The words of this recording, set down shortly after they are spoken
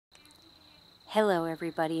Hello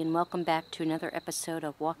everybody, and welcome back to another episode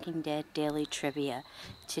of Walking Dead Daily Trivia.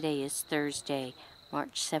 Today is Thursday,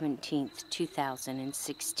 March 17th,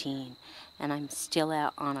 2016, and I'm still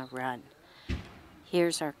out on a run.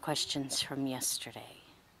 Here's our questions from yesterday.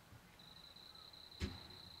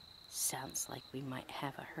 Sounds like we might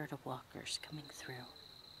have a herd of walkers coming through.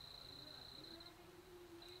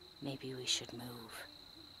 Maybe we should move.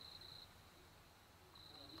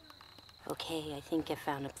 Okay, I think I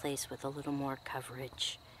found a place with a little more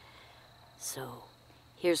coverage. So,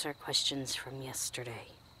 here's our questions from yesterday.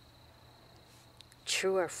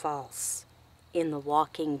 True or false? In The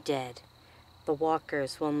Walking Dead, the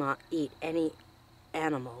walkers will not eat any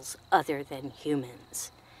animals other than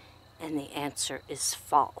humans. And the answer is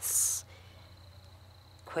false.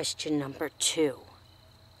 Question number 2.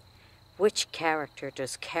 Which character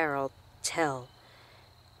does Carol tell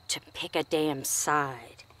to pick a damn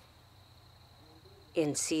side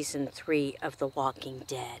in Season 3 of The Walking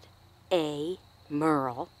Dead? A.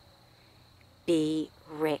 Merle, B.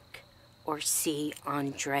 Rick, or C.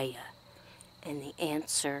 Andrea? And the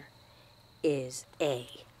answer is A.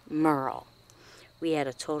 Merle. We had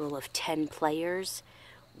a total of 10 players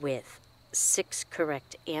with 6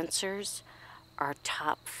 correct answers. Our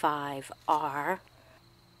top 5 are: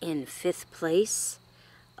 in 5th place,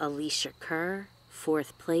 Alicia Kerr.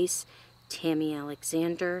 4th place, Tammy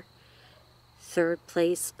Alexander. 3rd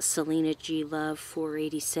place, Selena G. Love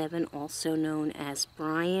 487, also known as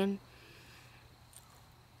Brian.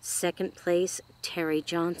 2nd place, Terry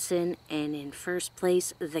Johnson. And in 1st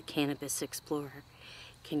place, The Cannabis Explorer.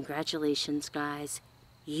 Congratulations, guys.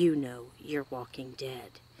 You know you're Walking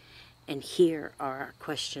Dead. And here are our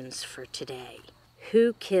questions for today.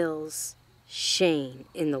 Who kills Shane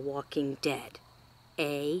in The Walking Dead?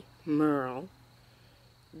 A. Merle,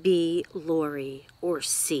 B. Lori, or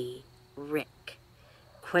C. Rick?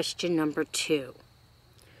 Question number 2.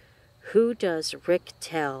 Who does Rick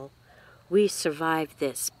tell we survived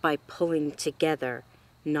this by pulling together,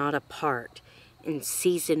 not apart, in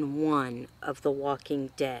Season 1 of The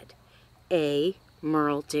Walking Dead? A.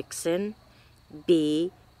 Merle Dixon,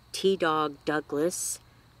 B. T-Dog Douglas,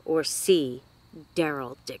 or C.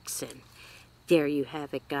 Daryl Dixon? There you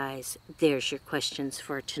have it, guys. There's your questions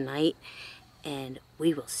for tonight, and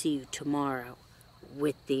we will see you tomorrow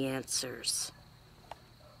with the answers.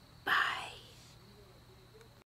 Bye.